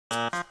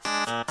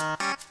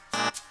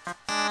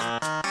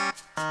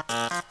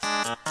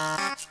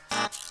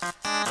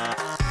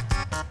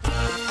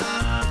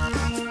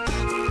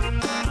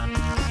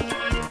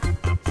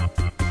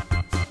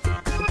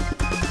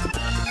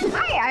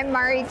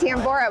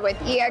Tamborra with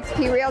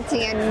eXp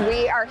Realty, and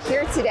we are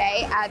here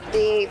today at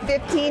the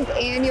 15th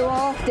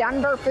annual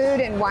Denver Food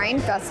and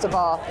Wine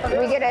Festival.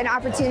 We get an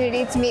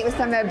opportunity to meet with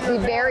some of the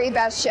very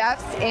best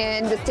chefs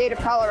in the state of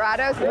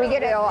Colorado. We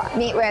get to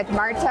meet with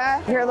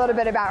Marta, hear a little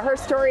bit about her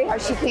story, how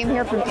she came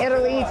here from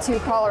Italy to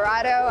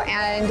Colorado,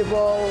 and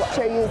we'll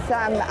show you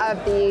some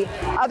of the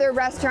other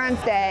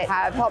restaurants that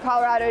have helped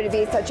Colorado to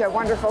be such a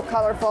wonderful,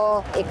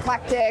 colorful,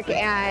 eclectic,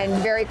 and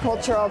very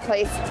cultural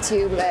place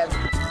to live.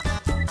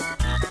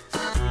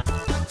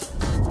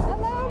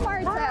 Hello,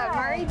 Marta.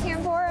 Hi. Mauri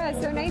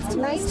Tamborra. So nice to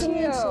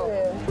meet you.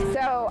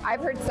 So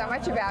I've heard so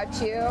much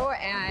about you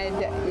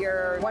and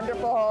your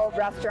wonderful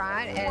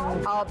restaurant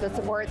and all of the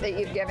support that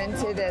you've given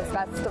to this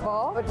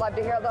festival. Would love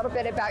to hear a little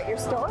bit about your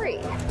story.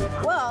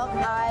 Well,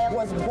 I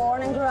was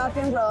born and grew up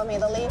in Rome,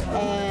 Italy,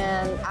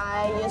 and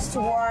I used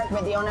to work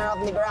with the owner of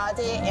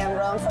Liberati in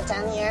Rome for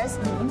 10 years.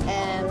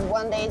 And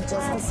one day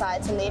just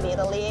decided to leave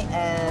Italy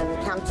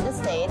and come to the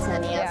States,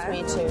 and he asked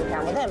me to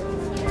come with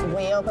him.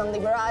 We opened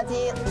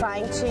Liberati,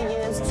 trying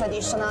to use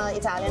traditional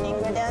Italian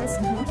ingredients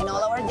in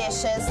all our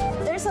dishes.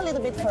 There's a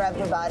little bit for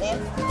everybody,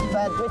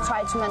 but we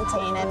try to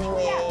maintain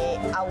anyway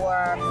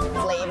our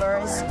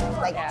flavors,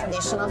 like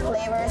traditional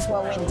flavors.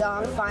 What we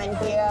don't find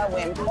here,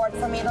 we import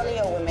from Italy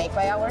or we make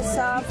by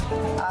ourselves.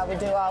 We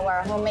do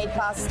our homemade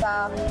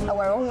pasta,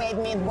 our homemade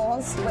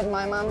meatballs with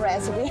my mom's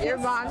recipe. Your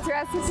mom's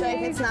recipe? So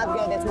if it's not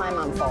good, it's my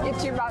mom's fault.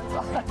 It's your mom's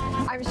fault.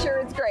 I'm sure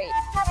it's great.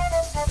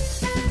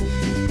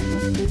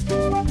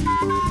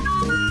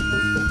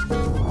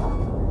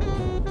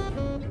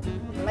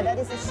 My dad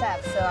is a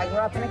chef, so I grew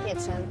up in the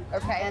kitchen.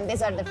 Okay. And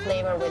these are the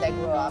flavors that I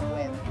grew up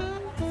with.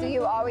 So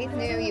you always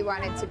knew you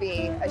wanted to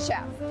be a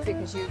chef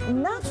because you...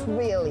 Not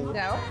really.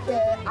 No?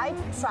 I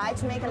tried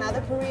to make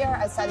another career.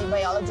 I studied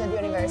biology at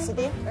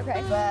university.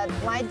 Okay. But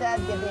my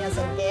dad gave me as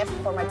a gift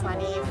for my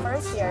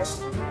 21st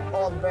year's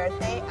old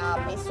birthday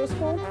pastry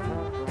school.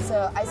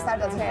 So I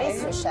started as a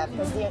pastry chef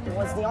because it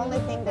was the only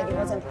thing that he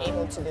wasn't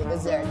able to do,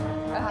 dessert.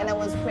 And I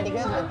was pretty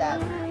good with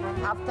that.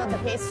 After the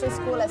pastry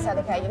school, I said,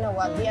 okay, you know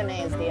what,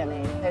 DNA is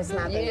DNA. There's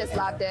nothing. You just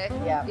loved it?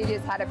 Yeah. You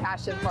just had a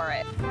passion for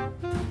it.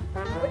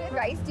 What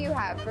advice do you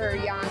have for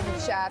young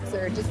chefs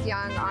or just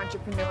young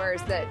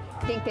entrepreneurs that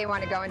think they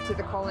want to go into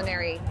the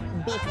culinary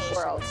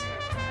world?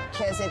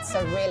 Because it's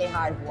a really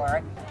hard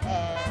work,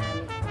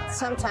 and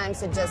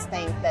sometimes you just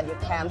think that you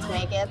can't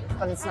make it,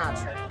 but it's not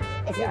true.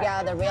 If you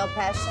got a real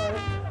passion,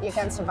 you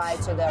can survive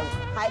to the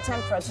high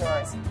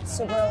temperatures,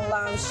 super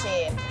long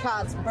shift,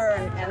 cuts,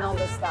 burn, and all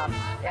this stuff.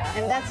 Yeah.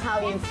 And that's how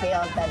you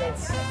feel that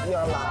it's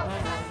your love.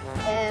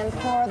 And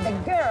for the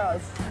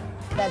girls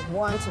that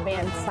want to be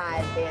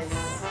inside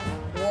this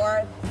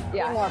world,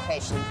 be more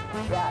patient.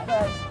 Yeah.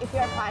 But if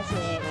you're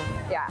passionate,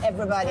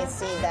 everybody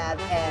sees that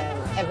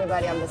and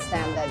everybody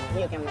understands that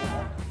you can make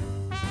it.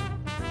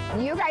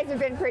 You guys have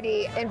been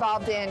pretty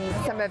involved in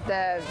some of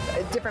the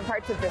different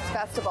parts of this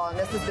festival, and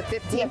this is the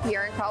 15th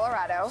year in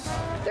Colorado.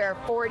 There are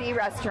 40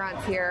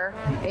 restaurants here,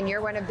 and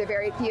you're one of the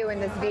very few in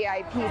this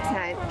VIP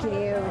tent. Can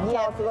you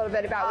tell us a little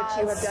bit about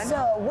what you have done?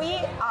 So we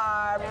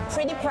are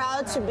pretty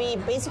proud to be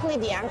basically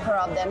the anchor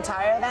of the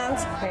entire event,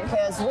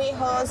 because we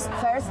host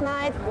first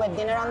night with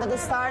dinner under the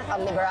stars at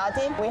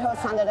Liberati. We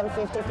host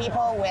 150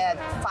 people with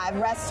 5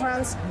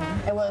 restaurants.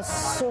 It was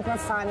super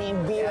funny,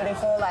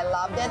 beautiful, I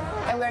loved it.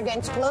 And we're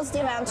going to close the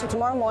event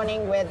tomorrow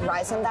morning with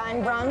Rise and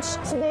Dine brunch.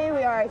 Today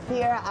we are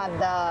here at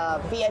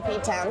the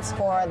VIP tent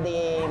for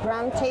the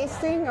grand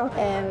tasting,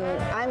 and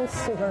I'm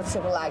super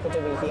lucky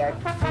to be here.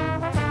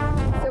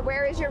 So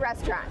where is your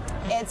restaurant?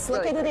 It's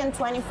located in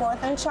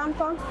 24th and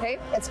Champa. Okay.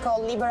 It's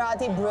called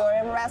Liberati Brewery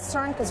and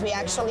Restaurant because we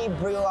actually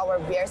brew our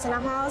beers in a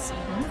house,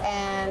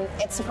 and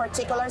it's a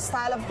particular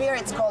style of beer.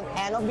 It's called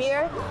Eno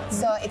beer,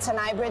 so it's an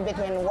hybrid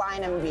between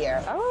wine and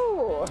beer.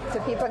 Oh, so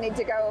people need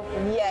to go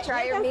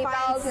try your meatballs. You can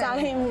find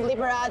selling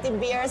Liberati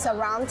beers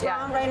around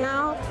town right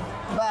now.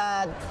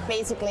 But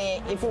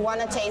basically, if you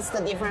want to taste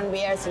the different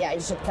beers, you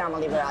should come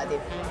to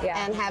Liberati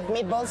and have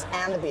meatballs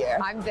and the beer.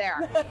 I'm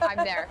there. I'm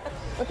there.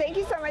 Well, thank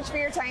you so much for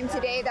your time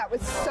today. That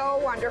was so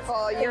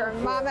wonderful. Your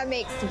mama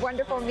makes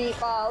wonderful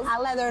meatballs.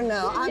 I'll let her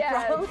know.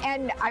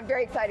 And I'm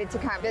very excited to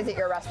come visit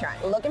your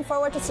restaurant. Looking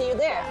forward to see you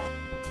there.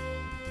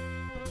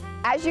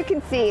 As you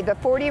can see, the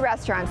 40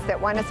 restaurants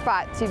that won a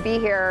spot to be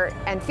here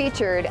and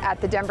featured at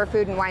the Denver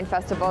Food and Wine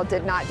Festival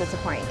did not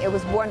disappoint. It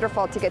was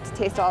wonderful to get to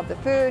taste all of the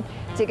food,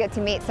 to get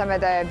to meet some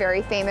of the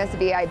very famous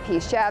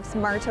VIP chefs.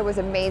 Marta was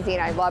amazing.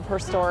 I love her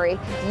story.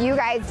 You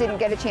guys didn't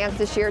get a chance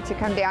this year to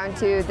come down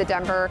to the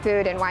Denver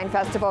Food and Wine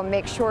Festival.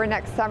 Make sure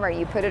next summer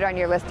you put it on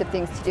your list of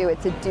things to do.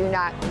 It's a do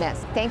not miss.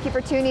 Thank you for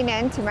tuning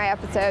in to my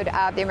episode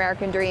of the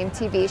American Dream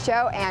TV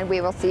show, and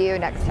we will see you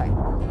next time.